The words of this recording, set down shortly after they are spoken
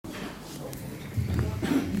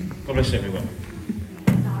God bless everyone.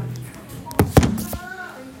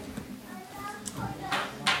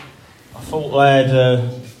 I thought I had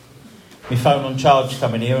my phone on charge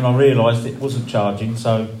coming here, and I realised it wasn't charging,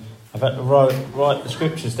 so I've had to write the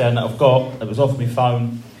scriptures down that I've got that was off my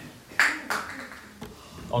phone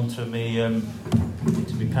onto me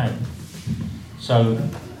into my pen. So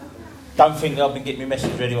don't think that I've been getting my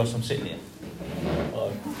message ready whilst I'm sitting here.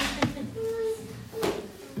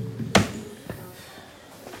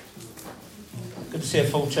 Good to see a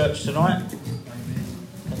full church tonight.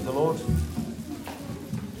 Thank the Lord.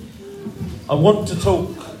 I want to talk,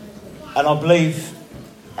 and I believe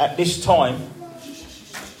at this time,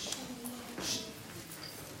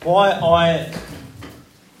 why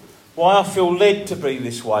I feel led to be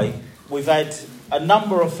this way. We've had a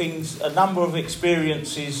number of things, a number of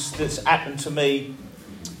experiences that's happened to me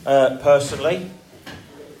personally.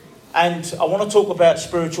 And I want to talk about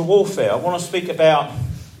spiritual warfare. I want to speak about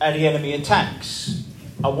how the enemy attacks.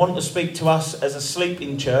 I want to speak to us as asleep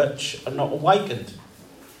in church and not awakened.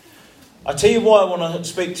 I tell you why I want to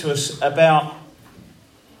speak to us about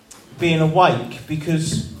being awake,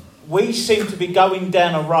 because we seem to be going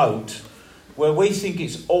down a road where we think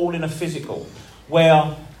it's all in a physical,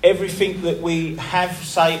 where everything that we have,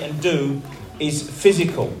 say and do is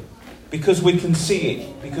physical, because we can see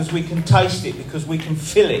it, because we can taste it, because we can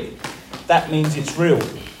feel it. That means it's real.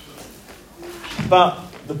 But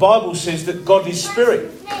the Bible says that God is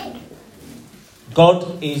spirit.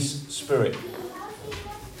 God is spirit.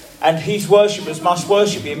 And his worshippers must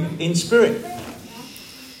worship him in spirit.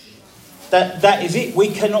 That is it. We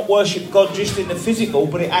cannot worship God just in the physical,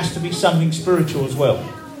 but it has to be something spiritual as well.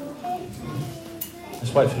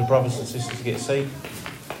 Let's wait for the brothers and sisters to get a seat.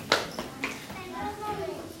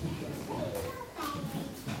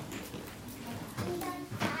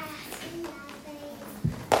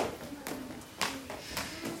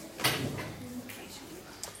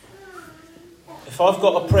 If I've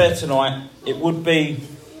got a prayer tonight, it would be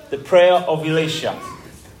the prayer of Elisha.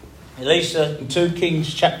 Elisha in 2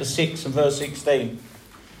 Kings chapter 6 and verse 16.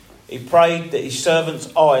 He prayed that his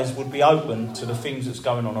servant's eyes would be open to the things that's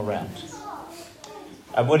going on around.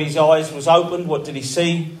 And when his eyes was opened, what did he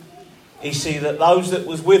see? He see that those that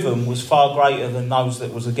was with him was far greater than those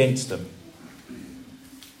that was against them.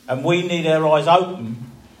 And we need our eyes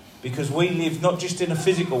open, because we live not just in a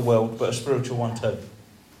physical world, but a spiritual one too.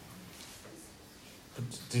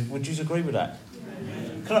 Would you agree with that?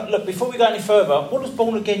 Look, before we go any further, what does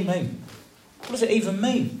born again mean? What does it even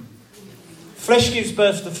mean? Flesh gives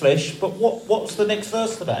birth to flesh, but what's the next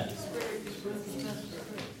verse to that?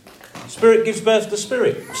 Spirit gives birth to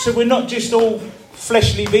spirit. So we're not just all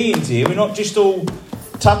fleshly beings here. We're not just all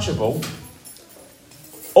touchable.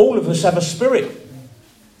 All of us have a spirit.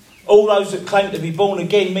 All those that claim to be born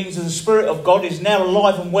again means that the Spirit of God is now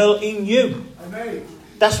alive and well in you. Amen.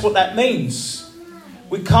 That's what that means.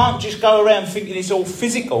 We can't just go around thinking it's all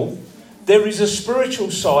physical. There is a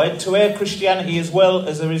spiritual side to our Christianity as well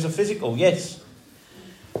as there is a physical, yes.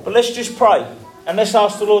 But let's just pray. And let's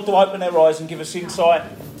ask the Lord to open our eyes and give us insight.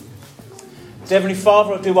 Heavenly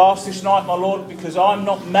Father, I do ask this night, my Lord, because I'm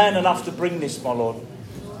not man enough to bring this, my Lord.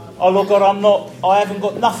 Oh, Lord God, I haven't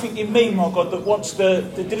got nothing in me, my God, that wants to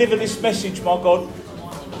deliver this message, my God.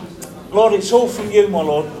 Lord, it's all from you, my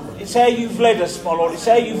Lord. It's how you've led us, my Lord. It's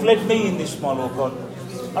how you've led me in this, my Lord God.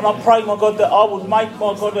 And I pray, my God, that I would make,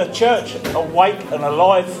 my God, a church awake and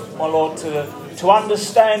alive, my Lord, to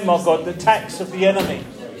understand, my God, the attacks of the enemy.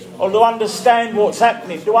 Or to understand what's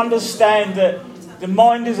happening. To understand that the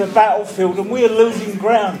mind is a battlefield and we are losing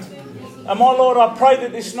ground. And my Lord, I pray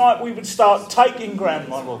that this night we would start taking ground,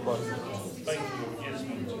 my Lord God. Thank you, yes,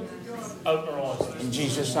 Lord. Open our eyes. In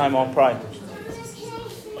Jesus' name I pray.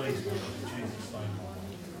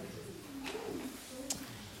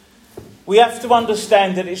 We have to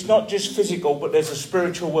understand that it's not just physical, but there's a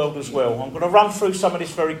spiritual world as well. I'm going to run through some of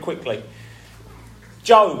this very quickly.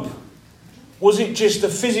 Job, was it just a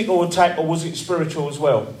physical attack or was it spiritual as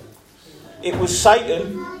well? It was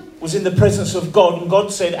Satan was in the presence of God, and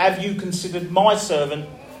God said, have you considered my servant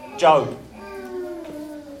Job?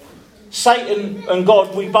 Satan and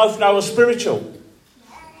God, we both know, are spiritual.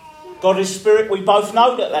 God is spirit, we both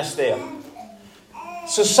know that that's there.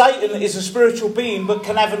 So Satan is a spiritual being, but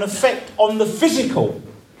can have an effect on the physical.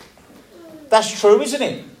 That's true, isn't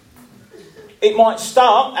it? It might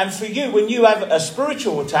start, and for you, when you have a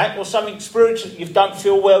spiritual attack or something spiritual, you don't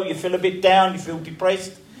feel well, you feel a bit down, you feel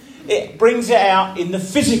depressed, it brings it out in the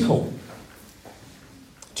physical.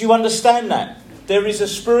 Do you understand that? There is a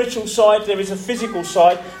spiritual side, there is a physical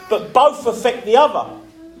side, but both affect the other.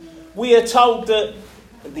 We are told that,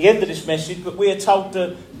 at the end of this message, but we are told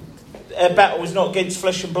that our battle is not against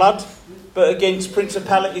flesh and blood, but against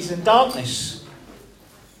principalities and darkness.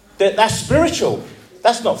 That's spiritual.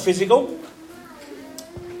 That's not physical.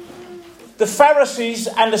 The Pharisees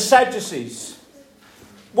and the Sadducees.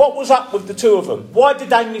 What was up with the two of them? Why did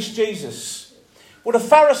they miss Jesus? Well, the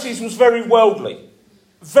Pharisees was very worldly.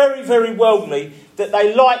 Very, very worldly. That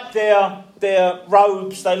they liked their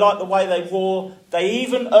robes. They liked the way they wore. They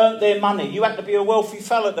even earned their money. You had to be a wealthy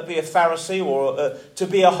fella to be a Pharisee or to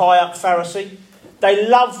be a high-up Pharisee. They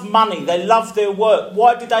loved money. They loved their work.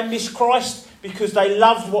 Why did they miss Christ? Because they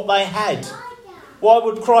loved what they had. Why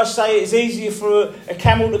would Christ say it's easier for a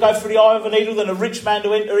camel to go through the eye of a needle than a rich man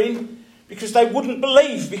to enter in? Because they wouldn't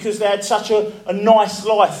believe, because they had such a nice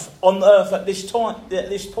life on earth at this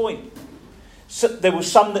point. So there were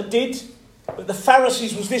some that did, but the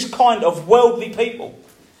Pharisees was this kind of worldly people.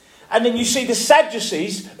 And then you see the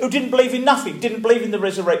Sadducees, who didn't believe in nothing, didn't believe in the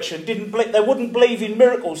resurrection, they wouldn't believe in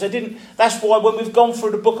miracles. That's why when we've gone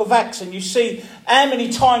through the book of Acts and you see how many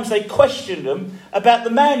times they questioned them about the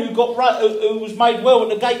man who was made well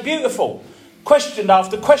at the gate beautiful. Question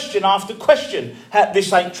after question after question.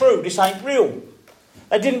 This ain't true, this ain't real.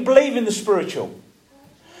 They didn't believe in the spiritual.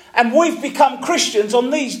 And we've become Christians on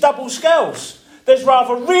these double scales. There's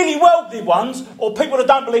rather really worldly ones or people that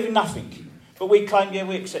don't believe in nothing. But we claim,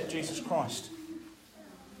 we accept Jesus Christ.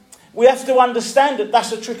 We have to understand that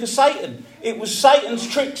that's a trick of Satan. It was Satan's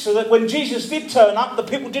trick so that when Jesus did turn up, the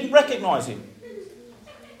people didn't recognise him.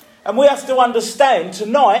 And we have to understand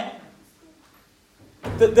tonight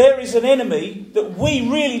that there is an enemy, that we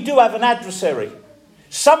really do have an adversary.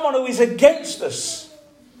 Someone who is against us.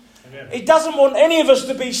 Amen. He doesn't want any of us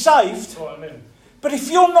to be saved. Oh, amen. But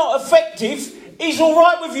if you're not effective, he's all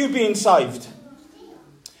right with you being saved.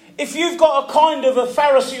 If you've got a kind of a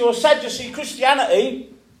Pharisee or Sadducee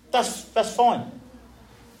Christianity, that's fine.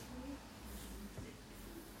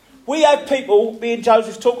 We have people, me and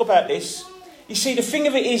Joseph talk about this. You see, the thing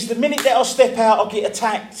of it is, the minute that I step out, I'll get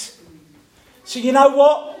attacked. So you know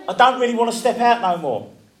what? I don't really want to step out no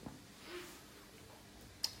more.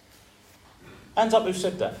 Hands up who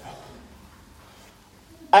said that.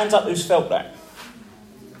 Hands up who's felt that.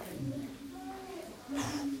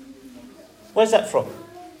 Where's that from?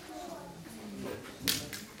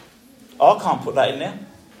 I can't put that in there.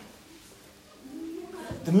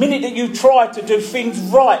 The minute that you try to do things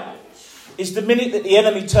right is the minute that the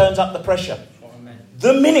enemy turns up the pressure. Amen.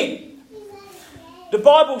 The minute. The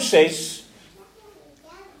Bible says,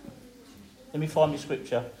 let me find my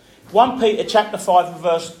scripture. 1 Peter chapter 5 and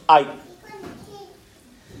verse 8.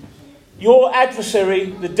 Your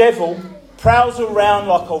adversary, the devil, prowls around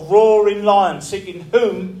like a roaring lion, seeking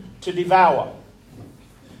whom to devour.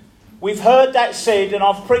 We've heard that said, and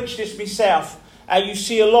I've preached this myself, how you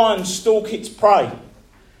see a lion stalk its prey.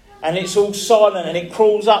 And it's all silent and it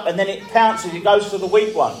crawls up and then it pounces, it goes for the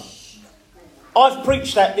weak one. I've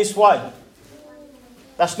preached that this way.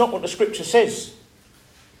 That's not what the scripture says.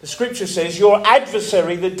 The scripture says your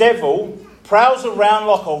adversary, the devil, prowls around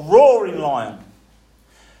like a roaring lion.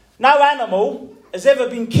 No animal has ever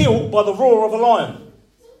been killed by the roar of a lion.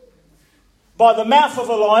 By the mouth of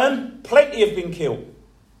a lion, plenty have been killed.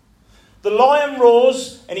 The lion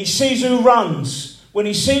roars and he sees who runs. When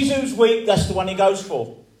he sees who's weak, that's the one he goes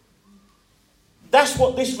for. That's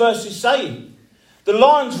what this verse is saying. The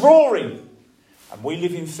lion's roaring. And we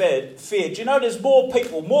live in fear. Do you know there's more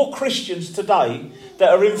people, more Christians today that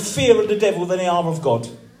are in fear of the devil than they are of God?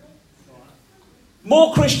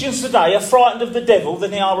 More Christians today are frightened of the devil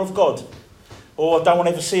than they are of God. Oh, I don't want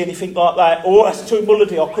to ever see anything like that. Oh, that's too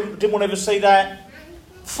mullety. Didn't want to ever see that.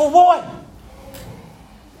 For why?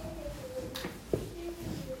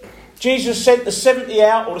 Jesus sent the 70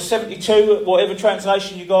 out, or the 72, whatever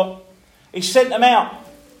translation you got. He sent them out.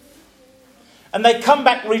 And they come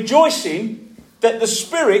back rejoicing that the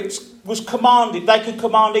Spirit was commanded. They could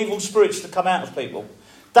command evil spirits to come out of people.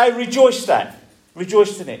 They rejoiced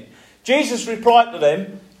in it. Jesus replied to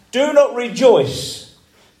them, do not rejoice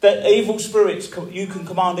that evil spirits, you can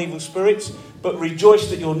command evil spirits, but rejoice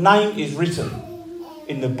that your name is written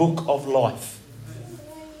in the book of life.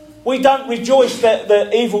 We don't rejoice that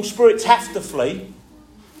the evil spirits have to flee.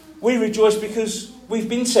 We rejoice because we've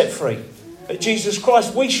been set free. At Jesus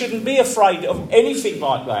Christ, we shouldn't be afraid of anything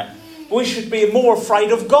like that. We should be more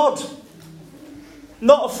afraid of God.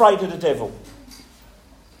 Not afraid of the devil.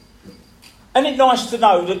 Isn't it nice to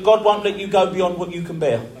know that God won't let you go beyond what you can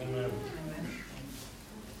bear? Amen.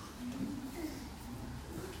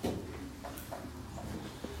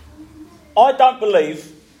 I don't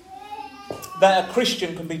believe that a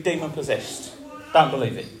Christian can be demon-possessed. Don't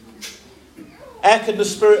believe it. How can the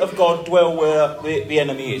Spirit of God dwell where the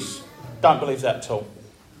enemy is? Don't believe that at all.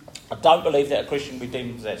 I don't believe that a Christian will be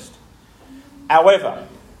demon-possessed. However,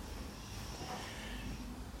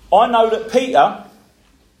 I know that Peter,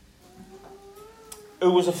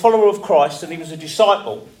 who was a follower of Christ and he was a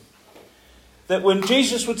disciple, that when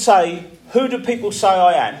Jesus would say, "Who do people say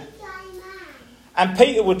I am?" and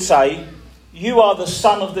Peter would say, "You are the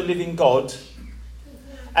Son of the living God,"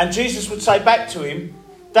 and Jesus would say back to him,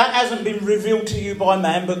 "That hasn't been revealed to you by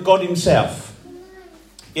man, but God himself."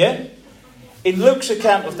 Yeah? In Luke's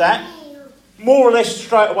account of that, more or less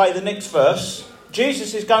straight away the next verse,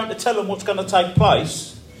 Jesus is going to tell them what's going to take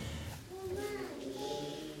place.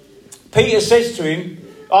 Peter says to him,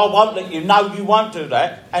 "I won't let you." "No, you won't do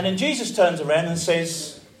that." And then Jesus turns around and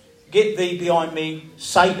says, "Get thee behind me,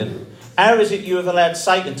 Satan. How is it you have allowed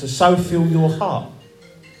Satan to so fill your heart?"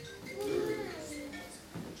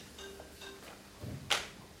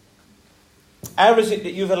 How is it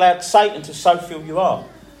that you've allowed Satan to so fill your heart?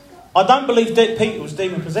 I don't believe that Peter was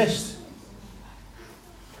demon-possessed.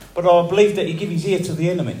 But I believe that he gave his ear to the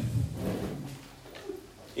enemy.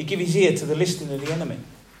 He gave his ear to the listening of the enemy.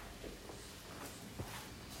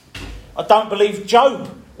 I don't believe Job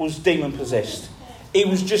was demon-possessed. He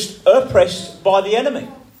was just oppressed by the enemy.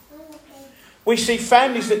 We see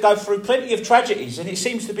families that go through plenty of tragedies, and it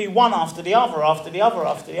seems to be one after the other, after the other,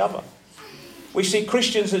 after the other. We see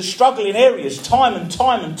Christians that struggle in areas time and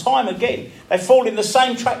time and time again. They fall in the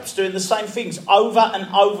same traps, doing the same things over and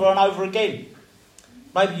over and over again.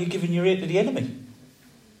 Maybe you're giving your ear to the enemy.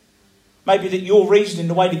 Maybe that you're reasoning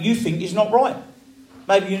the way that you think is not right.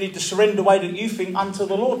 Maybe you need to surrender the way that you think unto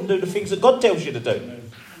the Lord and do the things that God tells you to do.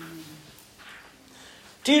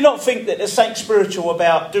 Do you not think that there's something spiritual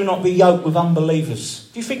about do not be yoked with unbelievers?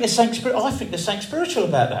 Do you think there's something spiritual? I think there's something spiritual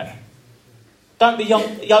about that. Don't be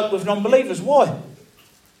yoked with non-believers. Why?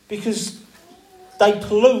 Because they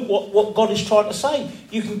pollute what God is trying to say.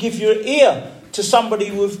 You can give your ear to somebody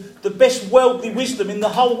with the best worldly wisdom in the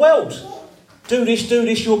whole world. Do this,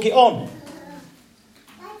 you'll get on.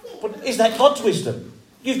 But is that God's wisdom?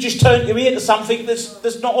 You've just turned your ear to something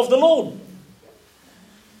that's not of the Lord.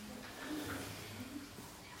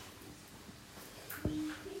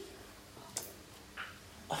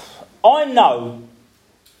 I know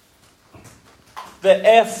that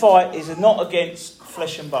our fight is not against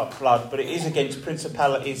flesh and blood, but it is against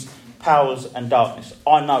principalities, powers and darkness.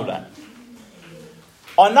 I know that.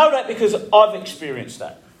 I know that because I've experienced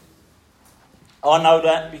that. I know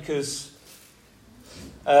that because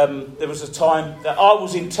there was a time that I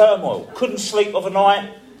was in turmoil, couldn't sleep of a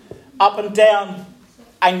night, up and down,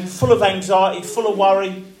 and full of anxiety, full of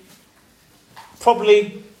worry.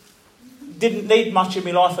 Probably didn't need much in my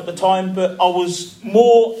life at the time, but I was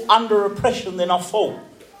more under oppression than I thought.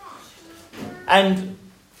 And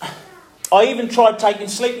I even tried taking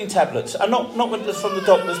sleeping tablets, and not from the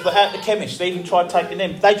doctors, but at the chemist. They even tried taking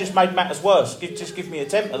them. They just made matters worse. Just give me a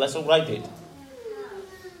temper. That's all they did.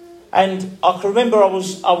 And I can remember I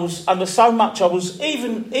was under so much. I was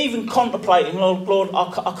even contemplating, Lord,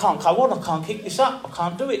 I can't go on. I can't keep this up. I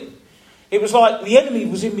can't do it. It was like the enemy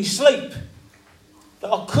was in me sleep.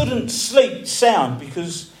 That I couldn't sleep sound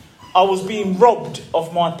because I was being robbed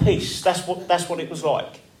of my peace. That's what it was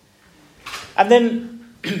like. And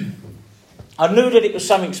then I knew that it was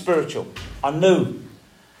something spiritual. I knew.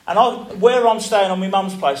 And where I'm staying on my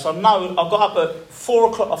mum's place, I know I got up at 3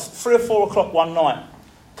 or 4 o'clock one night.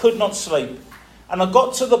 Could not sleep. And I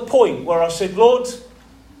got to the point where I said, Lord,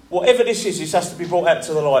 whatever this is, this has to be brought out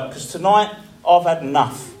to the light. Because tonight I've had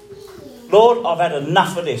enough. Lord, I've had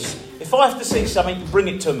enough of this. If I have to see something, bring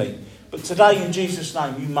it to me. But today, in Jesus'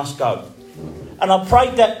 name, you must go. And I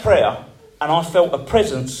prayed that prayer, and I felt a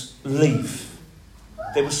presence leave.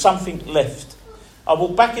 There was something left. I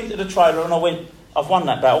walked back into the trailer, and I went, I've won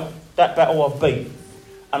that battle. That battle I've beat.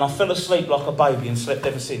 And I fell asleep like a baby and slept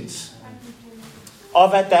ever since.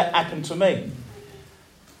 I've had that happen to me.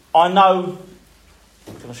 I know...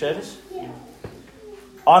 Can I share this? Yeah.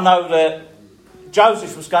 I know that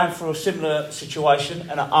Joseph was going through a similar situation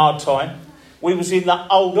and a hard time. We was in that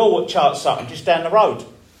old hall at Charles Hare, just down the road.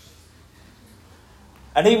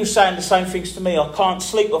 And he was saying the same things to me. I can't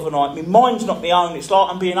sleep overnight. My mind's not my own. It's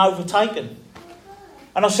like I'm being overtaken.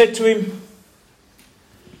 And I said to him,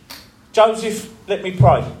 Joseph, let me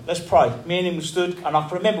pray. Let's pray. Me and him were stood, and I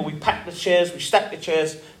can remember we packed the chairs, we stacked the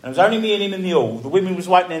chairs, and it was only me and him in the hall. The women was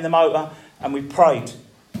waiting in the motor, and we prayed.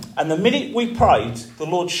 And the minute we prayed, the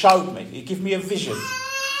Lord showed me. He gave me a vision.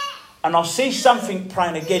 And I see something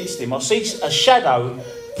praying against him. I see a shadow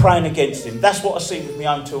praying against him. That's what I see with my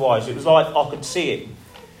own two eyes. It was like I could see it.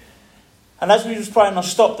 And as we was praying, I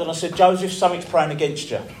stopped and I said, Joseph, something's praying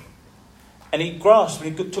against you. And he grasped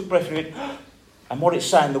and he took breath and he went, And what it's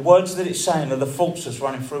saying, the words that it's saying are the thoughts that's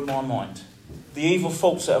running through my mind. The evil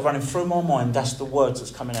thoughts that are running through my mind, that's the words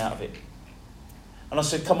that's coming out of it. And I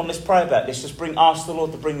said, come on, let's pray about this. Let's ask the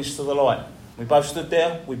Lord to bring this to the light. We both stood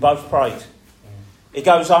there, we both prayed. He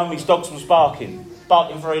goes home, his dogs was barking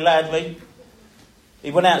very loudly.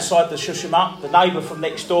 He went outside to shush him up. The neighbour from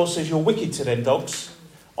next door says, you're wicked to them dogs.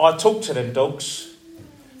 I talk to them dogs.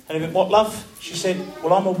 And he went, what, love? She said,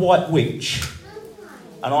 well, I'm a white witch.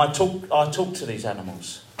 And I talk to these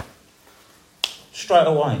animals. Straight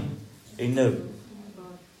away, he knew.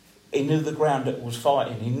 He knew the ground that was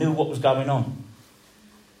fighting. He knew what was going on.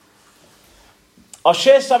 I'll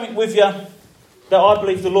share something with you that I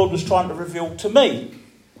believe the Lord was trying to reveal to me.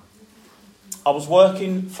 I was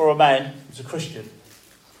working for a man who's a Christian.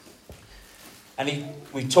 And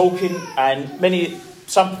we talking, and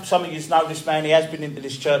some of you know this man. He has been into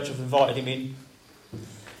this church. I've invited him in.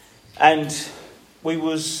 And it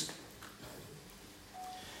was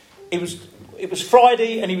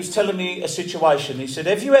Friday, and he was telling me a situation. He said,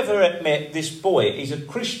 have you ever met this boy? He's a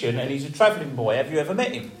Christian and he's a travelling boy. Have you ever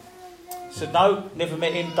met him? I said, no, never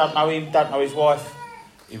met him, don't know his wife.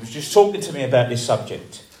 He was just talking to me about this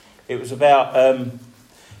subject. It was about,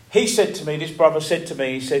 he said to me, this brother said to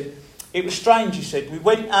me, he said, it was strange, he said, we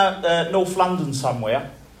went out North London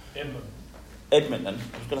somewhere. Edmonton.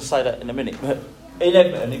 I was going to say that in a minute, but in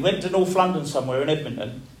Edmonton. He went to North London somewhere in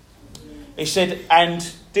Edmonton. He said, and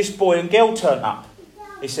this boy and girl turned up.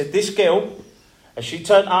 He said, this girl, as she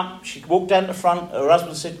turned up, she walked down to the front. Her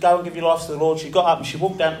husband said, go and give your life to the Lord. She got up and she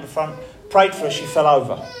walked down to the front, prayed for her, she fell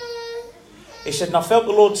over. He said, and I felt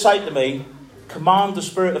the Lord say to me, command the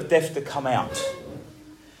spirit of death to come out.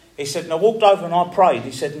 He said, and I walked over and I prayed.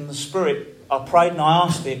 He said, in the spirit, I prayed and I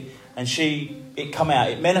asked it, and it come out.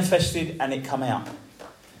 It manifested and it come out.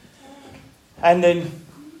 And then,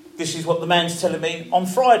 this is what the man's telling me on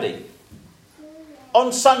Friday.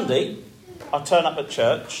 On Sunday, I turn up at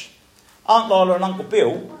church. Aunt Lila and Uncle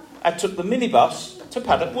Bill had took the minibus to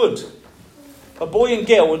Paddock Wood. A boy and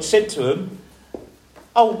girl had said to him,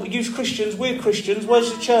 oh, you Christians, we're Christians,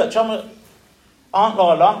 where's the church? Aunt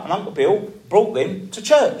Lila and Uncle Bill brought them to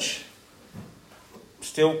church.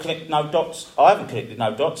 Still connected no dots. I haven't connected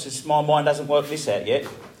no dots. My mind hasn't worked this out yet.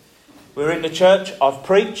 We're in the church. I've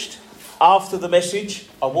preached. After the message,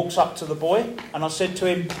 I walks up to the boy and I said to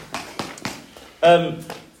him,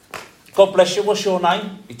 God bless you, what's your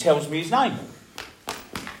name? He tells me his name.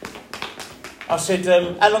 I said,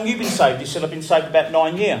 how long have you been saved? He said, I've been saved about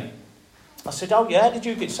 9 years. I said, oh yeah, how did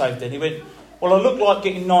you get saved then? He went, well, I look like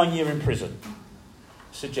getting 9 years in prison.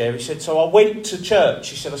 I said, yeah. He said, so I went to church.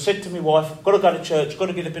 He said, I said to my wife, I've got to go to church, got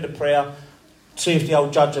to get a bit of prayer, see if the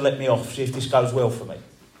old judge will let me off, see if this goes well for me.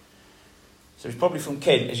 So he's probably from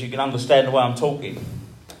Kent, as you can understand the way I'm talking.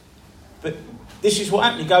 But this is what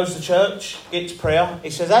happened. He goes to church, gets prayer.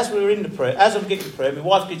 He says, as I'm getting prayer, my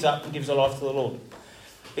wife gets up and gives her life to the Lord.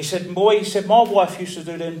 He said, my wife used to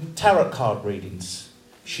do them tarot card readings.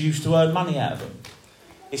 She used to earn money out of them.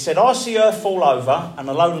 He said, I see her fall over and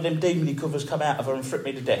a load of them demony covers come out of her and frick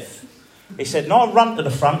me to death. He said, and I run to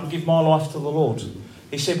the front and give my life to the Lord.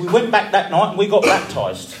 He said, we went back that night and we got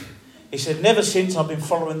baptised. He said, never since I've been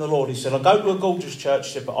following the Lord. He said, I go to a gorgeous church,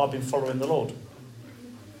 he said, but I've been following the Lord.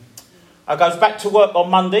 I goes back to work on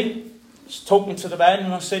Monday, talking to the man,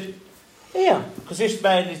 and I said, here, because this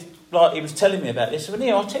man is like, he was telling me about this. I went,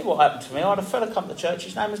 here, I'll tell you what happened to me. I had a fella come to church,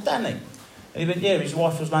 his name was Danny. And he went, yeah, his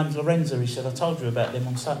wife was named Lorenza. He said, I told you about them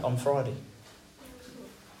on Friday.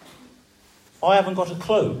 I haven't got a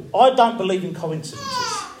clue. I don't believe in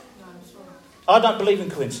coincidences. I don't believe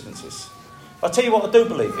in coincidences. I'll tell you what I do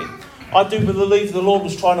believe in. I do believe the Lord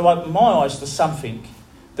was trying to open my eyes to something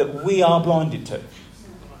that we are blinded to.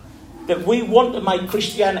 That we want to make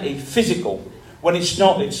Christianity physical when it's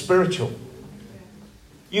not, it's spiritual.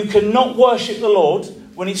 You cannot worship the Lord.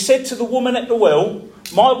 When he said to the woman at the well,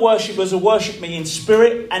 my worshippers will worship me in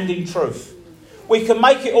spirit and in truth. We can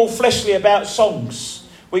make it all fleshly about songs.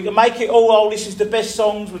 We can make it all, oh, this is the best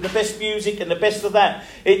songs with the best music and the best of that.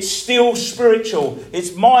 It's still spiritual.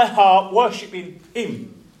 It's my heart worshipping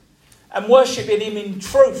him. And worshipping him in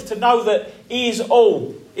truth, to know that he is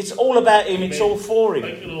all. It's all about him. It's all for him.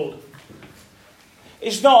 Thank you, Lord.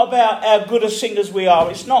 It's not about how good as singers we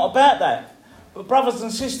are. It's not about that. But brothers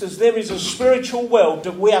and sisters, there is a spiritual world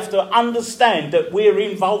that we have to understand that we're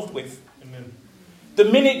involved with. Amen. The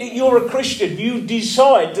minute that you're a Christian, you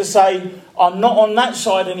decide to say, I'm not on that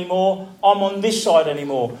side anymore, I'm on this side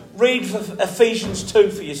anymore. Read Ephesians 2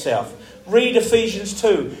 for yourself. Read Ephesians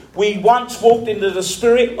 2. We once walked into the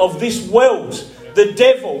spirit of this world, the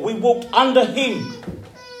devil. We walked under him.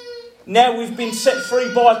 Now we've been set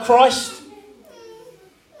free by Christ.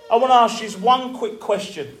 I want to ask you one quick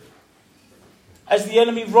question. Has the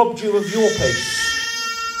enemy robbed you of your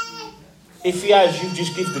peace? If he has, you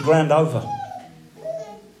just give the ground over.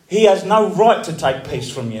 He has no right to take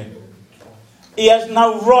peace from you. He has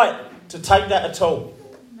no right to take that at all.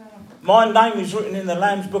 My name is written in the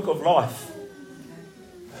Lamb's Book of Life.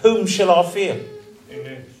 Whom shall I fear?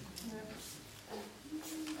 Amen.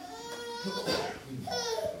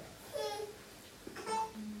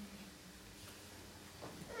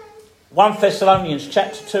 1 Thessalonians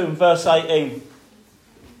chapter 2 and verse 18.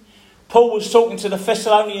 Paul was talking to the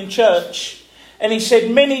Thessalonian church and he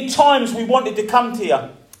said, many times we wanted to come to you,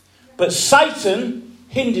 but Satan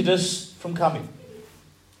hindered us from coming.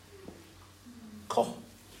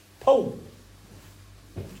 Paul.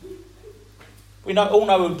 We all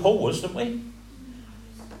know who Paul was, don't we?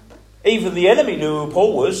 Even the enemy knew who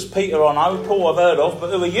Paul was. Peter I know, Paul I've heard of, but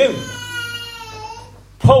who are you?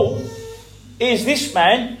 Paul is this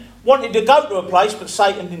man wanted to go to a place, but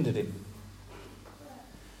Satan hindered him.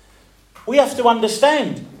 We have to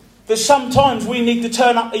understand that sometimes we need to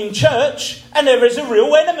turn up in church and there is a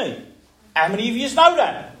real enemy. How many of you know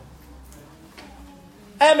that?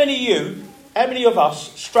 How many of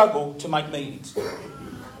us struggle to make meetings?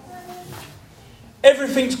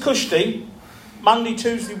 Everything's cushy, Monday,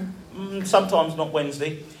 Tuesday, sometimes not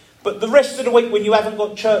Wednesday, but the rest of the week when you haven't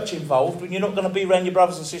got church involved, when you're not going to be around your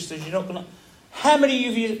brothers and sisters, you're not going to... How many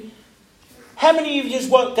of you has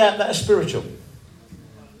worked out that are spiritual?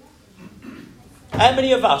 How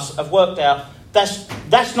many of us have worked out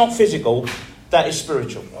that's not physical, that is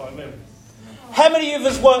spiritual? Amen. How many of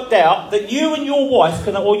us worked out that you and your wife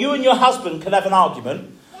can, or you and your husband can have an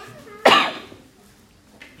argument?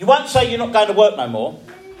 You won't say you're not going to work no more.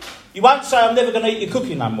 You won't say I'm never going to eat your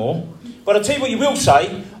cooking no more. But I'll tell you what you will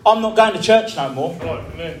say, I'm not going to church no more.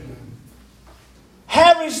 Amen.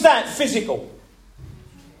 How is that physical?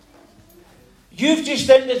 You've just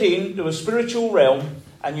entered into a spiritual realm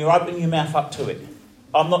and you're opening your mouth up to it.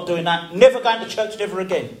 I'm not doing that. Never going to church, never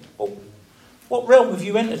again. Well, what realm have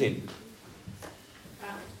you entered in?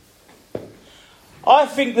 I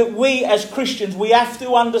think that we as Christians, we have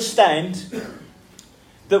to understand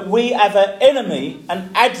that we have an enemy,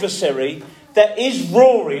 an adversary that is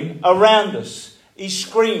roaring around us. He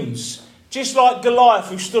screams. Just like Goliath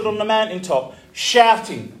who stood on the mountaintop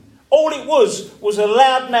shouting. All it was a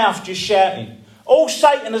loud mouth just shouting. All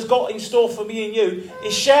Satan has got in store for me and you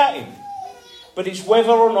is shouting. But it's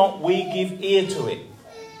whether or not we give ear to it.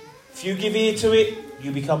 If you give ear to it,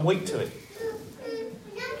 you become weak to it.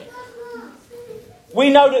 We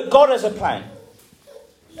know that God has a plan.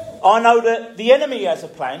 I know that the enemy has a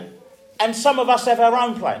plan. And some of us have our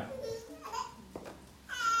own plan.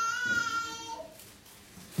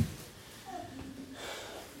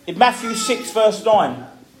 In Matthew 6 verse 9,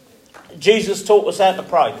 Jesus taught us how to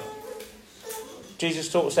pray.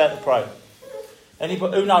 Jesus taught us how to pray.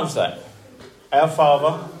 Anybody who knows that? Our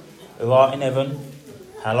Father, who art in heaven,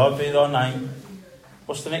 hallowed be thy name.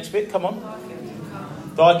 What's the next bit? Come on.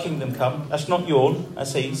 Thy kingdom come. That's not yours,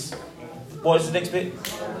 that's his. What is the next bit?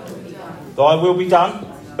 Thy will be done.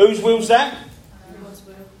 Whose will's that? God's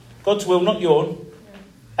will. God's will, not yours.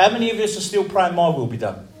 How many of us are still praying my will be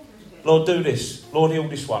done? Lord, do this. Lord, heal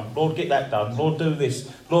this one. Lord, get that done. Lord, do this.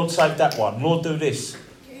 Lord, save that one. Lord, do this.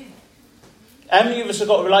 How many of us have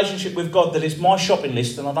got a relationship with God that is my shopping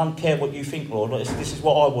list and I don't care what you think, Lord. This is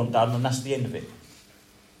what I want done and that's the end of it.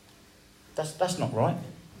 That's not right.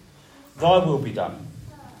 Thy will be done.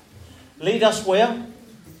 Lead us where?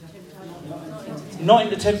 Not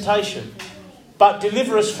into temptation. But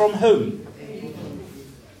deliver us from whom?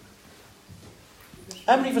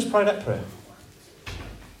 How many of us pray that prayer?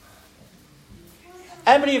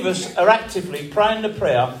 How many of us are actively praying the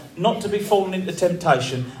prayer not to be fallen into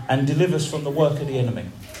temptation and deliver us from the work of the enemy?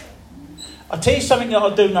 I'll tell you something that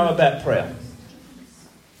I do know about prayer.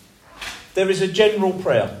 There is a general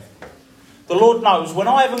prayer. The Lord knows when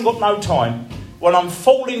I haven't got no time, when I'm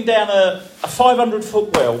falling down a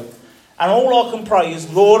 500-foot well, and all I can pray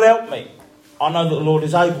is, Lord, help me. I know that the Lord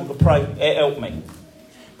is able to pray, help me.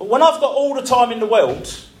 But when I've got all the time in the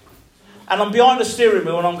world, and I'm behind the steering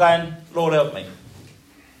wheel and I'm going, Lord, help me.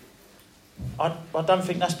 I don't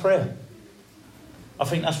think that's prayer. I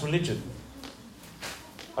think that's religion.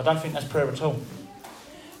 I don't think that's prayer at all.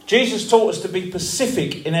 Jesus taught us to be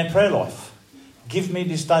specific in our prayer life. Give me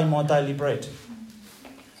this day my daily bread.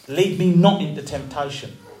 Lead me not into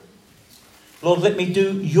temptation. Lord, let me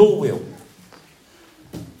do your will.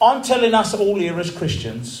 I'm telling us all here as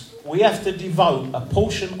Christians, we have to devote a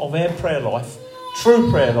portion of our prayer life,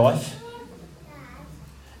 true prayer life,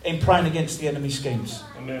 in praying against the enemy's schemes.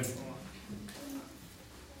 Amen.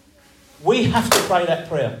 We have to pray that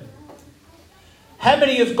prayer. How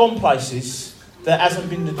many have gone places that hasn't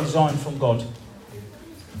been the design from God? Do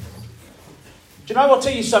you know, I'll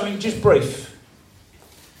tell you something just brief.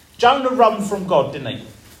 Jonah run from God, didn't he?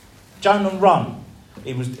 Jonah run.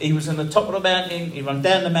 He was on the top of the mountain, he ran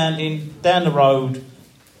down the mountain, down the road,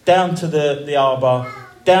 down to the harbour,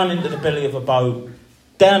 down into the belly of a boat,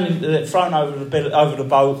 thrown over the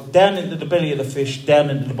boat, down into the belly of the fish, down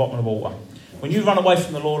into the bottom of the water. When you run away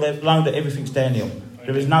from the Lord, learn that everything's downhill.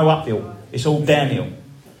 There is no uphill. It's all downhill.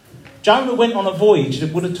 Jonah went on a voyage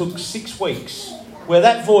that would have took 6 weeks. Where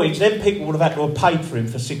that voyage, then people would have had to have paid for him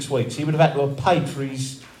for 6 weeks. He would have had to have paid for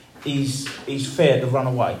his fare to run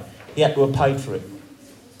away. He had to have paid for it.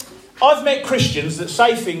 I've met Christians that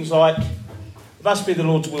say things like, it must be the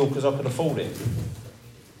Lord's will because I can afford it.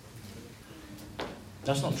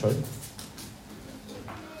 That's not true.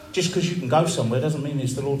 Just because you can go somewhere doesn't mean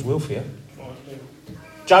it's the Lord's will for you.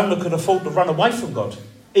 Jonah could afford to run away from God.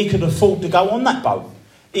 He could afford to go on that boat.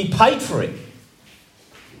 He paid for it.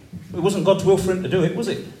 It wasn't God's will for him to do it, was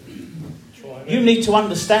it? You need to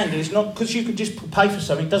understand it. It's not because you can just pay for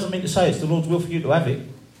something. It doesn't mean to say it's the Lord's will for you to have it.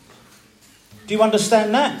 Do you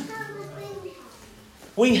understand that?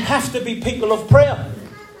 We have to be people of prayer.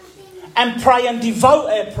 And pray and devote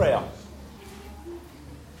our prayer.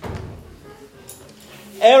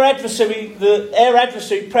 Our adversary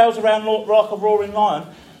prowls around like a roaring lion.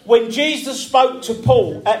 When Jesus spoke to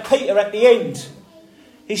Peter at the end,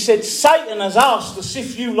 he said, Satan has asked to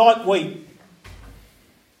sift you like wheat.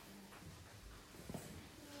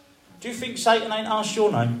 Do you think Satan ain't asked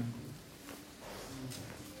your name?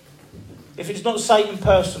 If it's not Satan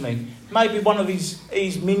personally, maybe one of his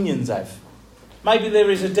minions have. Maybe there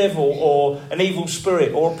is a devil or an evil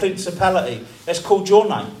spirit or a principality that's called your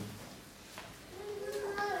name.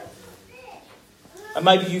 And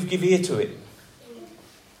maybe you've given ear to it.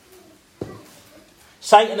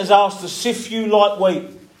 Satan has asked to sift you like wheat.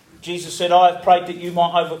 Jesus said, I have prayed that you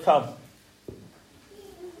might overcome.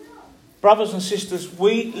 Brothers and sisters,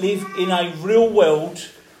 we live in a real world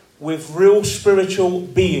with real spiritual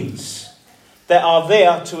beings that are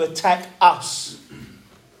there to attack us.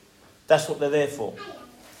 That's what they're there for.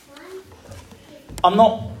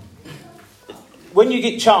 When you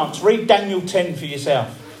get chance, read Daniel 10 for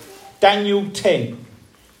yourself. Daniel 10.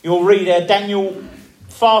 You'll read how Daniel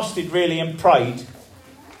fasted really and prayed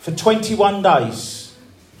for 21 days.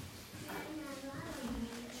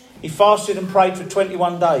 He fasted and prayed for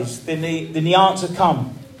 21 days. Then the answer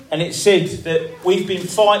come. And it said that we've been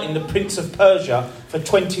fighting the Prince of Persia for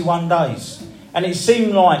 21 days. And it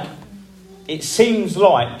seems like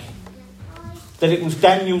that it was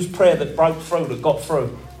Daniel's prayer that broke through, that got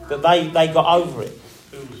through. That they got over it.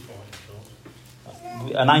 Who was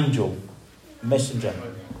fighting? An angel, messenger.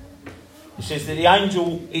 It says that the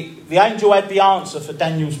angel had the answer for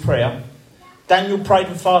Daniel's prayer. Daniel prayed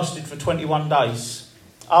and fasted for 21 days.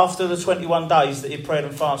 After the 21 days that he prayed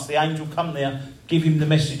and fasted, the angel come there, give him the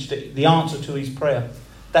message, the answer to his prayer.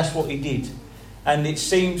 That's what he did. And it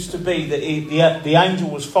seems to be that the angel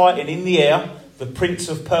was fighting in the air, the Prince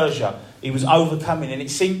of Persia. He was overcoming, and it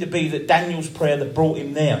seemed to be that Daniel's prayer that brought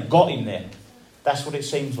him there, got him there. That's what it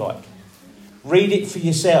seems like. Read it for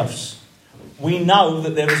yourselves. We know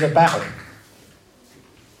that there is a battle.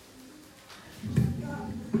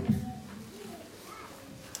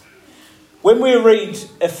 When we read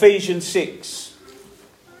Ephesians 6,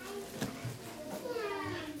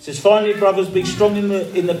 it says, finally, brothers, be strong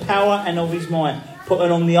in the power and of his might,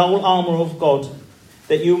 putting on the whole armour of God,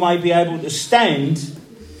 that you may be able to stand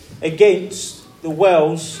against the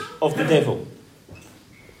wiles of the devil.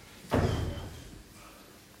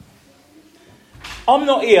 I'm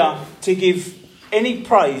not here to give any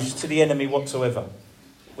praise to the enemy whatsoever.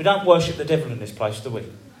 We don't worship the devil in this place, do we?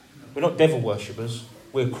 We're not devil worshippers.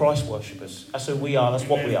 We're Christ worshippers. That's who we are. That's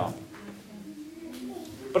what we are.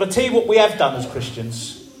 But I tell you what we have done as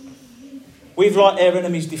Christians. We've like our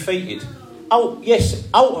enemies defeated. Oh, yes,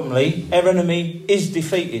 ultimately, our enemy is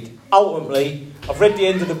defeated. Ultimately, I've read the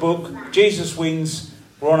end of the book. Jesus wins.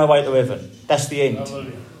 We're on our way to heaven. That's the end.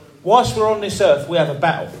 Hallelujah. Whilst we're on this earth, we have a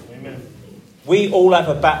battle. Amen. We all have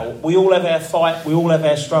a battle. We all have our fight. We all have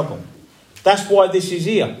our struggle. That's why this is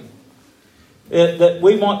here. That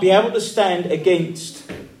we might be able to stand against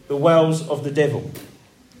the wiles of the devil.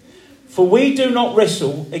 For we do not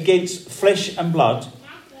wrestle against flesh and blood,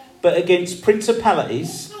 but against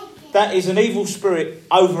principalities. That is an evil spirit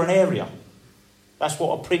over an area. That's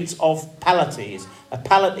what a prince of pality is. A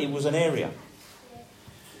pality was an area.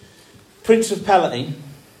 Principality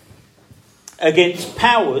against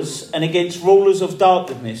powers and against rulers of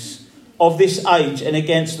darkness of this age and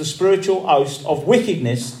against the spiritual host of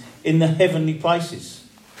wickedness in the heavenly places.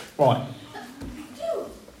 Right.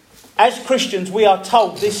 As Christians, we are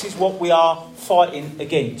told this is what we are fighting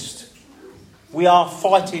against. We are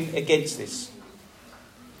fighting against this.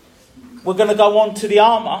 We're going to go on to the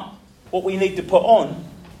armour, what we need to put on.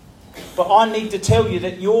 But I need to tell you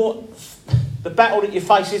that the battle that you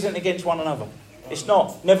face isn't against one another. It's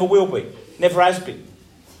not. Never will be. Never has been.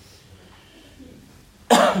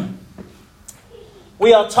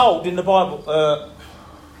 We are told in the Bible...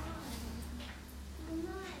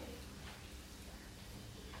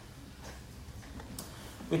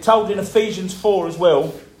 we're told in Ephesians 4 as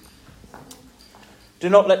well, do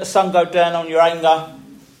not let the sun go down on your anger,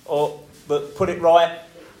 but put it right,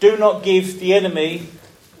 do not give the enemy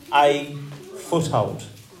a foothold.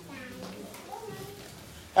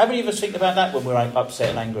 How many of us think about that when we're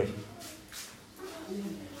upset and angry?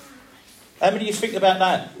 How many of you think about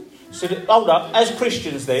that? So, hold up, as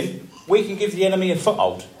Christians then, we can give the enemy a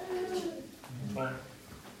foothold.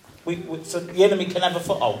 So the enemy can have a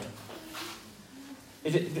foothold.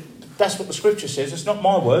 That's what the scripture says. It's not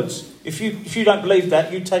my words. If you don't believe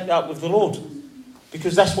that, you take that up with the Lord,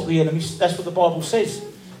 because that's what the Bible says,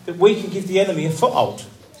 that we can give the enemy a foothold.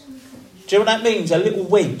 Do you know what that means? A little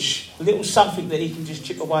wedge, a little something that he can just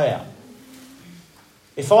chip away at.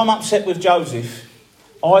 If I'm upset with Joseph,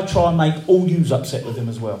 I try and make all yous upset with him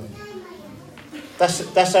as well.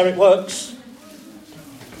 That's how it works.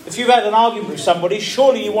 If you've had an argument with somebody,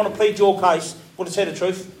 surely you want to plead your case. Want to tell the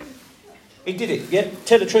truth? He did it, yeah?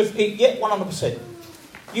 Tell the truth, yeah, 100%.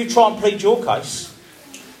 You try and plead your case.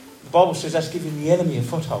 The Bible says that's giving the enemy a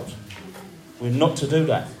foothold. We're not to do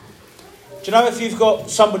that. Do you know, if you've got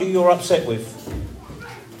somebody you're upset with,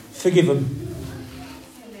 forgive them.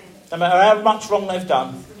 No matter how much wrong they've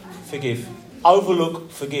done, forgive. Overlook,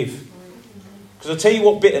 forgive. Because I'll tell you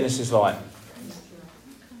what bitterness is like.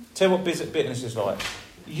 Tell you what bitterness is like.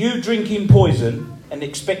 You drinking poison and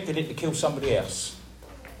expecting it to kill somebody else.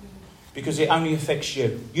 Because it only affects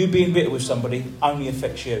you. You being bitter with somebody only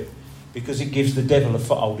affects you. Because it gives the devil a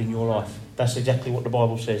foothold in your life. That's exactly what the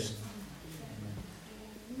Bible says.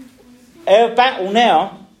 Our battle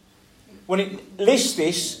now, when it lists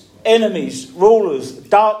this, enemies, rulers,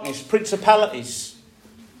 darkness, principalities,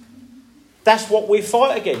 that's what we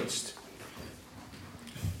fight against.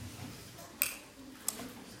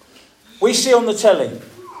 We see on the telly,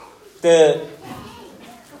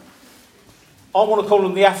 I want to call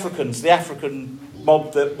them the Africans, the African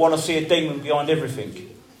mob that want to see a demon behind everything.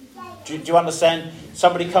 Do you understand?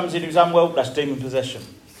 Somebody comes in who's unwell, that's demon possession.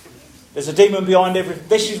 There's a demon behind everything.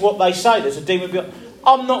 This is what they say, there's a demon behind...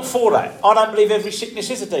 I'm not for that. I don't believe every sickness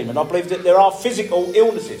is a demon. I believe that there are physical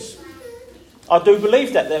illnesses. I do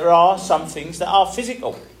believe that there are some things that are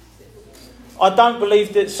physical. I don't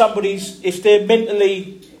believe that if they're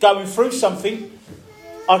mentally going through something,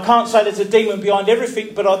 I can't say there's a demon behind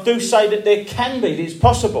everything, but I do say that there can be, it's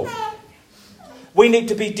possible. We need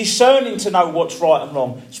to be discerning to know what's right and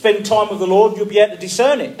wrong. Spend time with the Lord, you'll be able to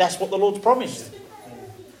discern it. That's what the Lord's promised.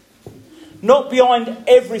 Not behind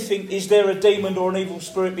everything is there a demon or an evil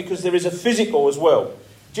spirit, because there is a physical as well.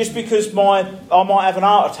 Just because I might have an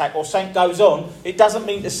heart attack or something goes on, it doesn't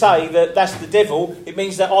mean to say that that's the devil. It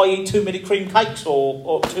means that I eat too many cream cakes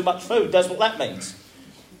or too much food. That's what that means.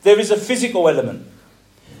 There is a physical element.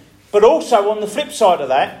 But also on the flip side of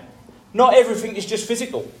that, not everything is just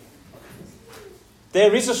physical.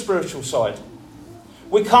 There is a spiritual side.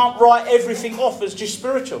 We can't write everything off as just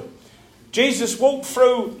spiritual. Jesus walked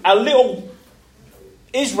through a little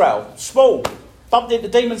Israel, small, bumped into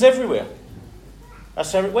demons everywhere.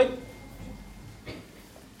 That's how it went.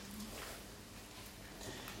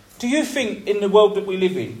 Do you think in the world that we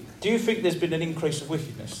live in, do you think there's been an increase of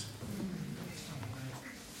wickedness?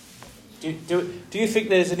 Do you think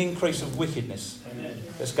there's an increase of wickedness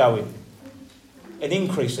that's going? An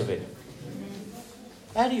increase of it?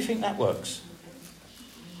 How do you think that works?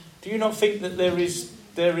 Do you not think that there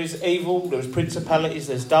is evil, there's principalities,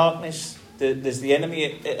 there's darkness, there's the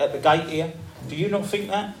enemy at the gate here? Do you not think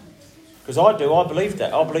that? Because I do, I believe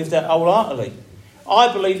that. I believe that wholeheartedly.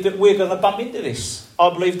 I believe that we're going to bump into this.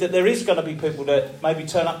 I believe that there is going to be people that maybe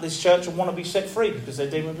turn up this church and want to be set free because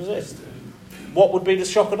they're demon possessed. What would be the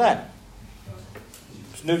shock of that?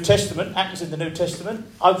 It's New Testament, happens in the New Testament.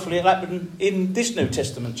 Hopefully it'll happen in this New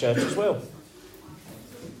Testament church as well.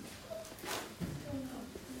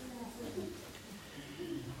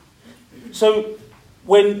 So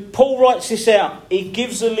when Paul writes this out, he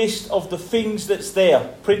gives a list of the things that's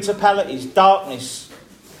there. Principalities, darkness.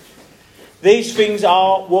 These things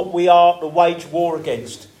are what we are to wage war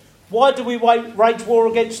against. Why do we wage war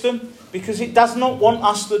against them? Because it does not want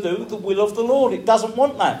us to do the will of the Lord. It doesn't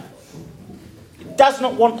want that. It does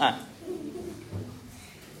not want that.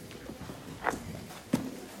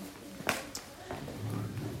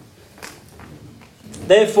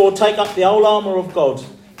 Therefore, take up the whole armour of God,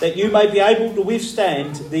 that you may be able to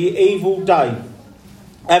withstand the evil day,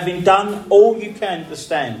 having done all you can to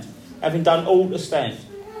stand. Having done all to stand.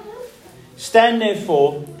 Stand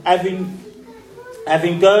therefore, having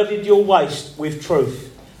girded your waist with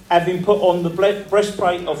truth, having put on the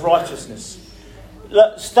breastplate of righteousness.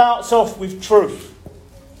 Starts off with truth.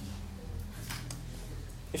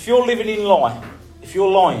 If you're living in lie, if you're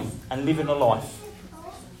lying and living a life,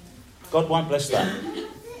 God won't bless that.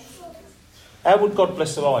 How would God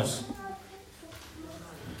bless the lies?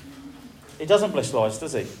 He doesn't bless lies,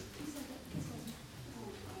 does he?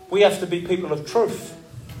 We have to be people of truth.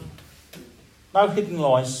 No hidden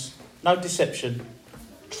lies, no deception,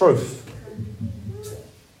 truth.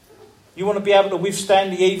 You want to be able to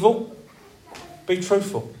withstand the evil? Be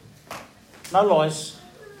truthful. No lies,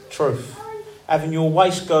 truth. Having your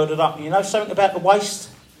waist girded up. You know something about the waist?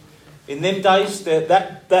 In them days,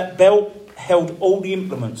 that belt held all the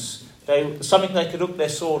implements. Something they could hook their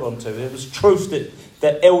sword onto. It was truth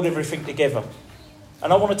that held everything together.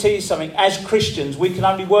 And I want to tell you something. As Christians, we can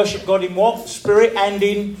only worship God in what? Spirit and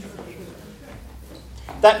in...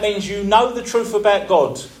 That means you know the truth about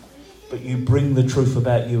God, but you bring the truth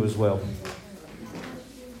about you as well.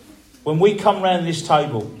 When we come round this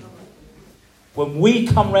table,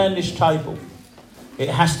 it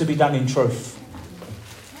has to be done in truth.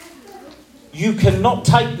 You cannot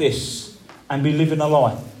take this and be living a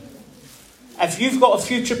lie. If you've got a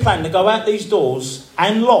future plan to go out these doors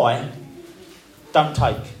and lie, don't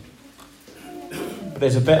take. But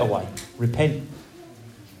there's a better way. Repent.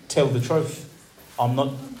 Tell the truth.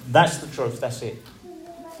 That's the truth, that's it.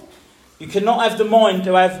 You cannot have the mind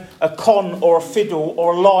to have a con or a fiddle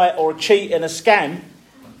or a lie or a cheat and a scam.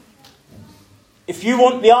 If you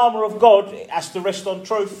want the armour of God, it has to rest on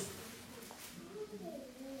truth.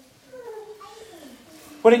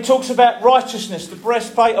 When it talks about righteousness, the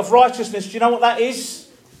breastplate of righteousness, do you know what that is?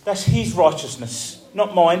 That's his righteousness,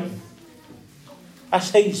 not mine.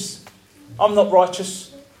 That's his. I'm not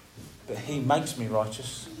righteous, but he makes me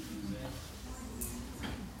righteous.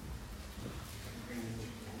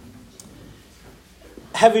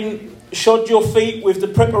 Having shod your feet with the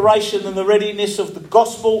preparation and the readiness of the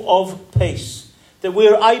gospel of peace, that we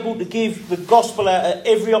are able to give the gospel out at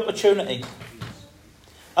every opportunity.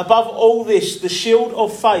 Above all this, the shield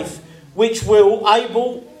of faith, which will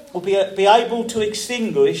be able to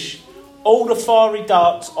extinguish all the fiery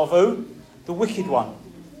darts of who? The wicked one.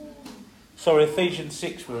 Sorry, Ephesians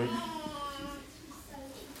 6 we're in.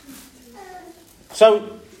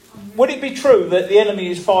 So, would it be true that the enemy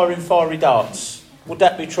is firing fiery darts? Would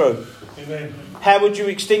that be true? Amen. How would you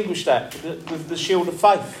extinguish that? With the shield of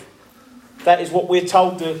faith. That is what we're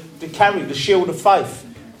told to carry, the shield of faith.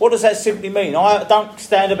 What does that simply mean? I don't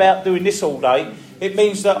stand about doing this all day. It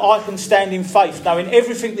means that I can stand in faith, knowing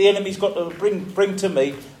everything the enemy's got to bring to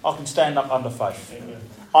me, I can stand up under faith. Amen.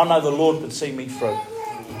 I know the Lord can see me through.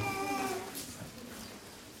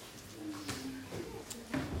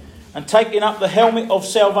 And taking up the helmet of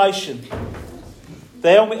salvation.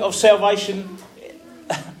 The helmet of salvation,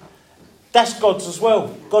 that's God's as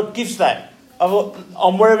well. God gives that.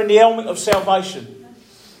 I'm wearing the helmet of salvation.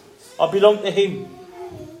 I belong to him.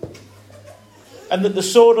 And that the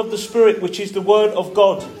sword of the Spirit, which is the word of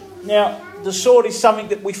God. Now, the sword is something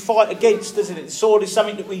that we fight against, isn't it? The sword is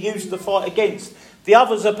something that we use to fight against. The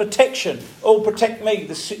others are protection. All protect me.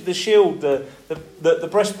 The shield, the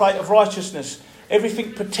breastplate of righteousness.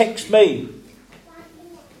 Everything protects me.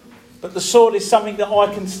 But the sword is something that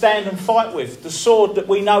I can stand and fight with. The sword that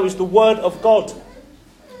we know is the word of God.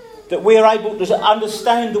 That we are able to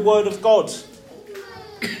understand the word of God.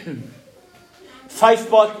 Faith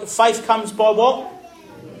comes by what?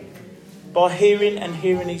 By hearing and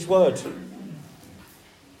hearing his word.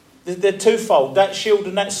 They're twofold. That shield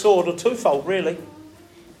and that sword are twofold, really.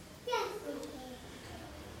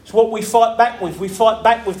 It's what we fight back with. We fight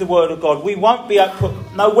back with the word of God. We won't be able,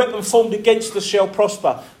 no weapon formed against us shall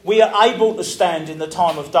prosper. We are able to stand in the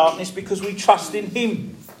time of darkness because we trust in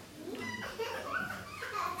him.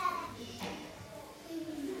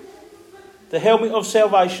 The helmet of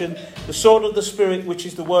salvation, the sword of the Spirit, which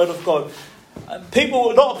is the word of God. A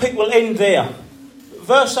lot of people end there.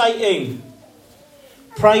 Verse 18.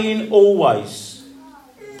 Praying always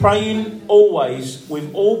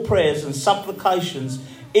with all prayers and supplications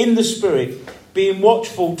in the Spirit, being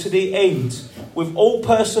watchful to the end, with all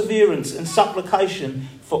perseverance and supplication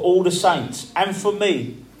for all the saints, and for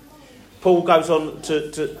me. Paul goes on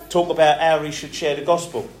to talk about how he should share the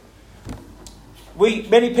gospel.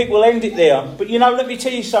 Many people end it there. But you know, let me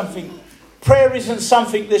tell you something. Prayer isn't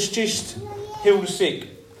something that's just heal the sick.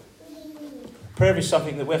 Prayer is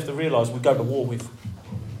something that we have to realise we go to war with.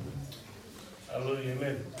 Hallelujah,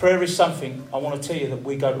 amen. Prayer is something, I want to tell you, that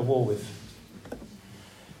we go to war with.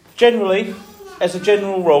 Generally, as a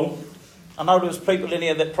general rule, I know there was people in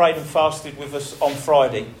here that prayed and fasted with us on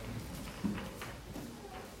Friday.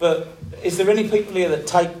 But is there any people here that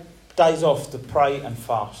take days off to pray and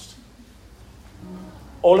fast?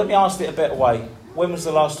 Or let me ask it a better way. When was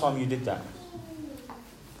the last time you did that?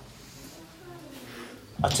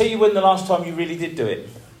 I'll tell you when the last time you really did do it.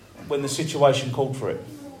 When the situation called for it.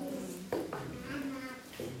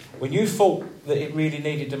 When you thought that it really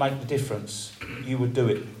needed to make the difference, you would do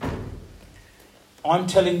it. I'm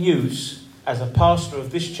telling you, as a pastor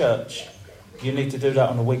of this church, you need to do that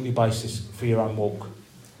on a weekly basis for your own walk.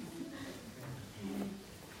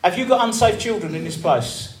 Have you got unsaved children in this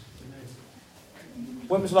place?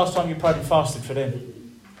 When was the last time you prayed and fasted for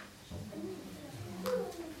them?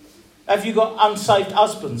 Have you got unsaved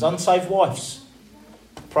husbands, unsaved wives?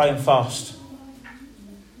 Pray and fast.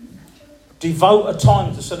 Devote a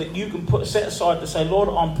time so that you can set aside to say, Lord,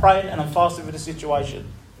 I'm praying and I'm fasting for the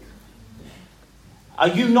situation. Are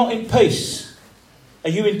you not in peace? Are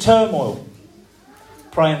you in turmoil?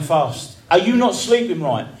 Pray and fast. Are you not sleeping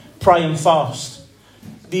right? Pray and fast.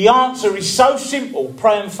 The answer is so simple,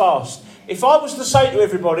 pray and fast. If I was to say to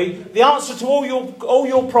everybody, the answer to all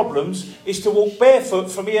your problems is to walk barefoot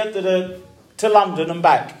from here to London and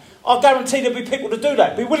back, I guarantee there'll be people to do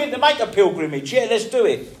that. Be willing to make a pilgrimage. Yeah, let's do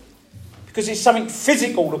it. Because it's something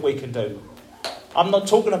physical that we can do. I'm not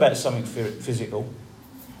talking about something physical.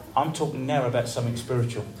 I'm talking now about something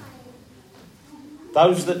spiritual.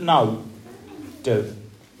 Those that know, do.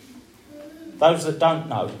 Those that don't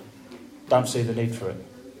know, don't see the need for it.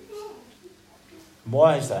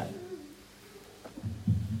 Why is that?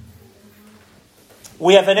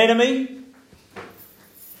 We have an enemy.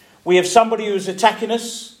 We have somebody who is attacking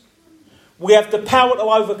us. We have the power to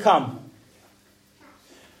overcome.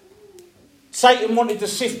 Satan wanted to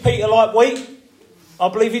sift Peter like wheat. I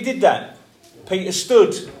believe he did that. Peter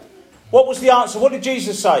stood. What was the answer? What did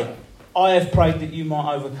Jesus say? I have prayed that you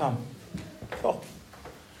might overcome. Oh,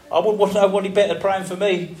 I wouldn't want nobody better praying for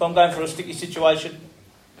me if I'm going through a sticky situation.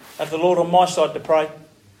 Have the Lord on my side to pray.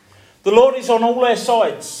 The Lord is on all our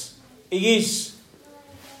sides. He is.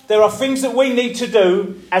 There are things that we need to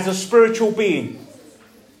do as a spiritual being.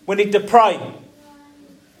 We need to pray.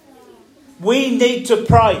 We need to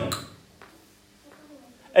pray.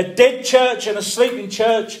 A dead church and a sleeping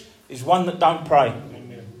church is one that don't pray.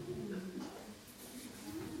 Amen.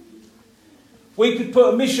 We could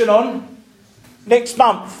put a mission on next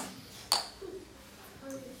month.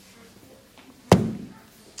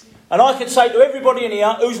 And I could say to everybody in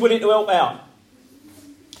here, who's willing to help out?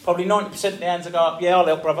 Probably 90% of the hands will go up, yeah, I'll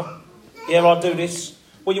help, brother. Yeah, I'll do this.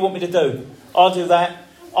 What do you want me to do? I'll do that.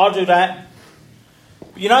 I'll do that.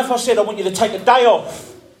 But you know, if I said I want you to take a day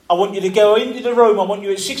off, I want you to go into the room, I want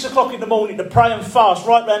you at 6 o'clock in the morning to pray and fast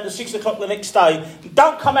right round to 6 o'clock the next day.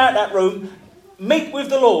 Don't come out of that room. Meet with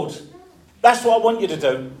the Lord. That's what I want you to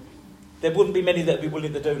do. There wouldn't be many that would be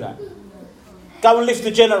willing to do that. Go and lift the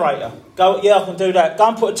generator. Go, yeah, I can do that. Go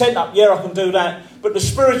and put a tent up. Yeah, I can do that. But the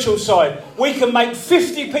spiritual side, we can make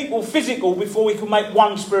 50 people physical before we can make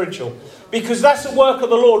one spiritual. Because that's the work of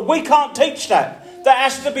the Lord. We can't teach that. That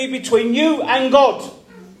has to be between you and God.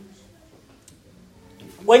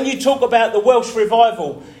 When you talk about the Welsh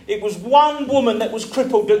revival, it was one woman that was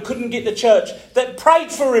crippled that couldn't get to church that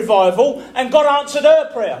prayed for revival and God answered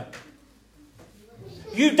her prayer.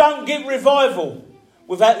 You don't get revival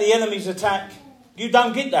without the enemy's attack. You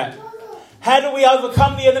don't get that. How do we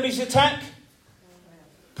overcome the enemy's attack?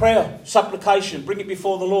 Prayer, supplication, bring it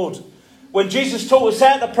before the Lord. When Jesus taught us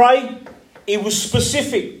how to pray, he was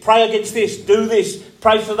specific. Pray against this, do this,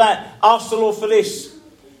 pray for that, ask the Lord for this.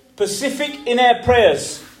 Specific in our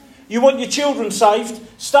prayers. You want your children saved?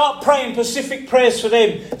 Start praying specific prayers for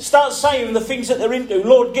them. Start saying the things that they're into.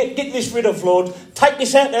 Lord, get this rid of, Lord. Take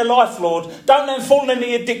this out of their life, Lord. Don't let them fall into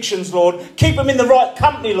the addictions, Lord. Keep them in the right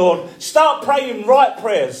company, Lord. Start praying right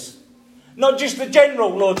prayers. Not just the general,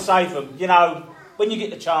 Lord, save them. You know, when you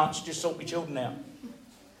get the chance, just sort your children out.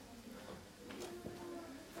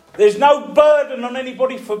 There's no burden on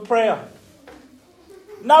anybody for prayer.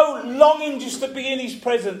 No longing just to be in his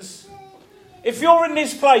presence. If you're in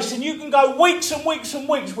this place and you can go weeks and weeks and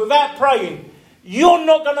weeks without praying, you're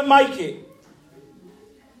not going to make it.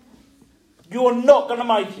 You're not going to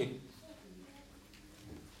make it.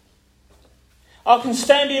 I can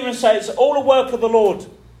stand here and say it's all the work of the Lord.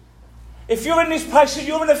 If you're in this place and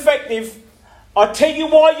you're ineffective, I tell you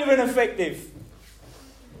why you're ineffective.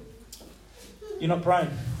 You're not praying.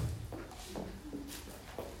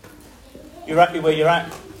 You're happy where you're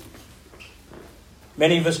at.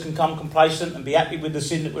 Many of us can come complacent and be happy with the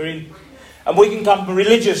sin that we're in. And we can come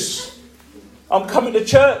religious. I'm coming to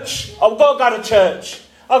church. I've got to go to church.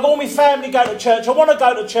 I've got all my family go to church. I want to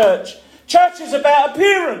go to church. Church is about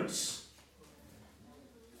appearance.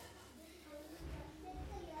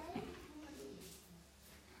 It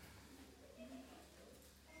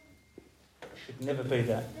should never be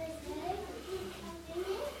that.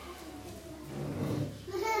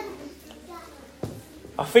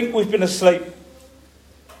 I think we've been asleep.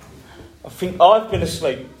 I think I've been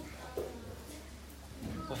asleep.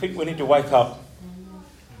 I think we need to wake up.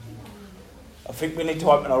 I think we need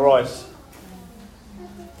to open our eyes.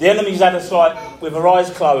 The enemy's had us like with our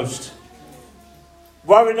eyes closed,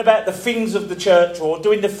 worrying about the things of the church or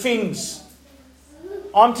doing the things.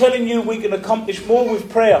 I'm telling you, we can accomplish more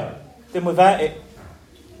with prayer than without it.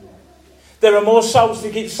 There are more souls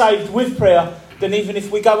that get saved with prayer than even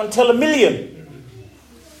if we go and tell 1 million.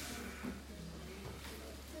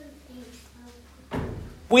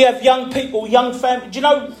 We have young people, young families. Do you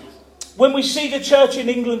know, when we see the church in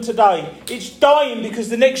England today, it's dying because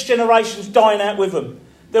the next generation's dying out with them.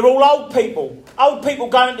 They're all old people. Old people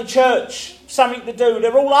going to church, something to do.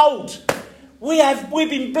 They're all old. We've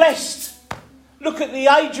been blessed. Look at the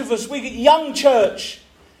age of us. We get young church,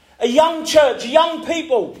 young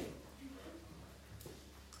people.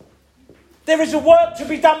 There is a work to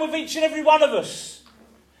be done with each and every one of us.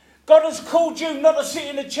 God has called you not to sit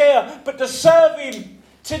in a chair, but to serve him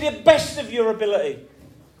to the best of your ability.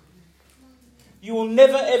 You will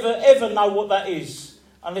never, ever, ever know what that is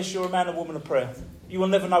unless you're a man or woman of prayer. You will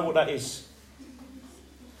never know what that is.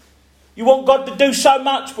 You want God to do so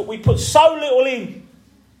much, but we put so little in.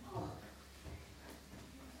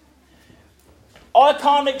 I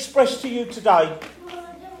can't express to you today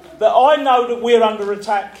that I know that we're under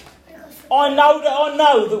attack. I know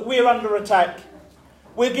that we're under attack.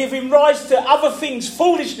 We're giving rise to other things,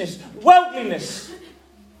 foolishness, worldliness.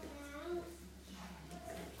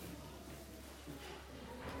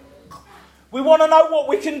 We want to know what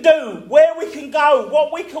we can do, where we can go,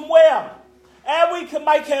 what we can wear, how we can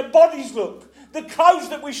make our bodies look, the clothes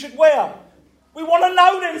that we should wear. We want to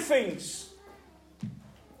know them things.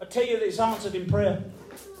 I tell you that it's answered in prayer.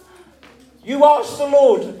 You ask the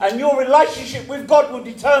Lord, and your relationship with God will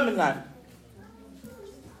determine that.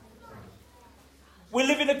 We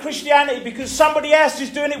live in a Christianity because somebody else is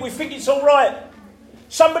doing it, we think it's all right.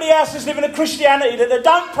 Somebody else is living a Christianity that they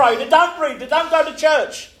don't pray, they don't read, they don't go to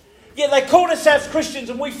church. Yet they call themselves Christians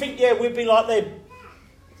and we think, yeah, we'd be like them.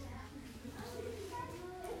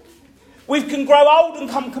 We can grow old and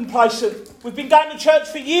come complacent. We've been going to church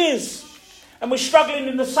for years and we're struggling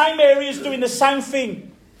in the same areas doing the same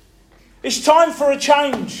thing. It's time for a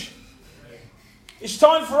change. It's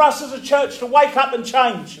time for us as a church to wake up and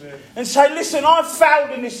change and say, listen, I've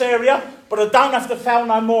failed in this area, but I don't have to fail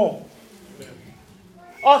no more.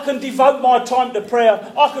 I can devote my time to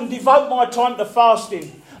prayer. I can devote my time to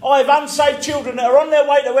fasting. I have unsaved children that are on their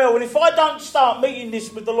way to hell, and if I don't start meeting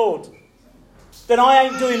this with the Lord, then I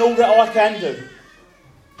ain't doing all that I can do.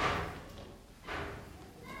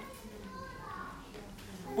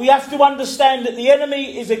 We have to understand that the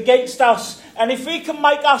enemy is against us, and if he can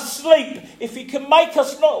make us sleep, if he can make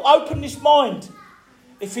us not open this mind,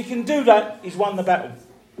 if he can do that, he's won the battle.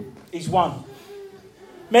 He's won.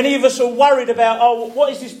 Many of us are worried about,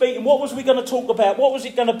 what is this meeting? What was we going to talk about? What was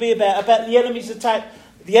it going to be about? About the enemy's attack.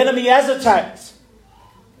 The enemy has attacked.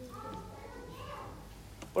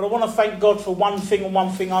 But I want to thank God for one thing and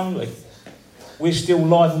one thing only. We're still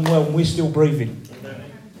alive and well and we're still breathing.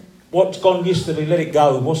 What's gone yesterday, let it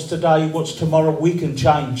go. What's today, what's tomorrow, we can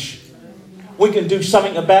change. We can do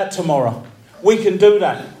something about tomorrow. We can do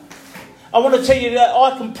that. I want to tell you that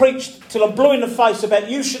I can preach till I'm blue in the face about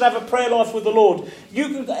you should have a prayer life with the Lord.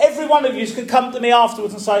 Every one of you can come to me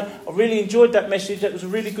afterwards and say, I really enjoyed that message, that was a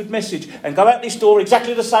really good message, and go out this door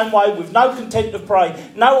exactly the same way with no content of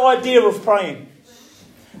praying, no idea of praying.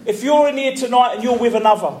 If you're in here tonight and you're with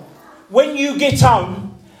another, when you get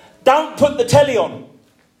home, don't put the telly on.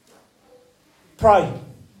 Pray.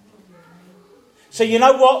 So you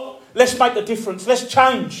know what? Let's make a difference. Let's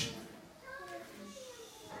change.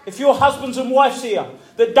 If your husbands and wives here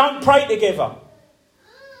that don't pray together,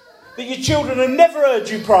 that your children have never heard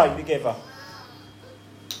you pray together,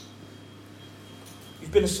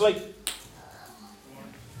 you've been asleep.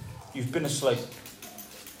 You've been asleep.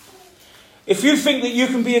 If you think that you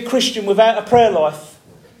can be a Christian without a prayer life,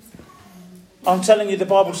 I'm telling you the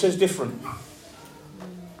Bible says different.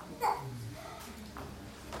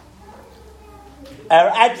 Our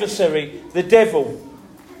adversary, the devil,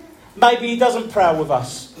 Maybe he doesn't prowl with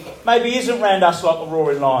us. Maybe he isn't round us like a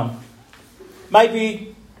roaring lion.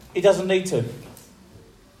 Maybe he doesn't need to.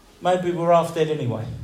 Maybe we're half dead anyway.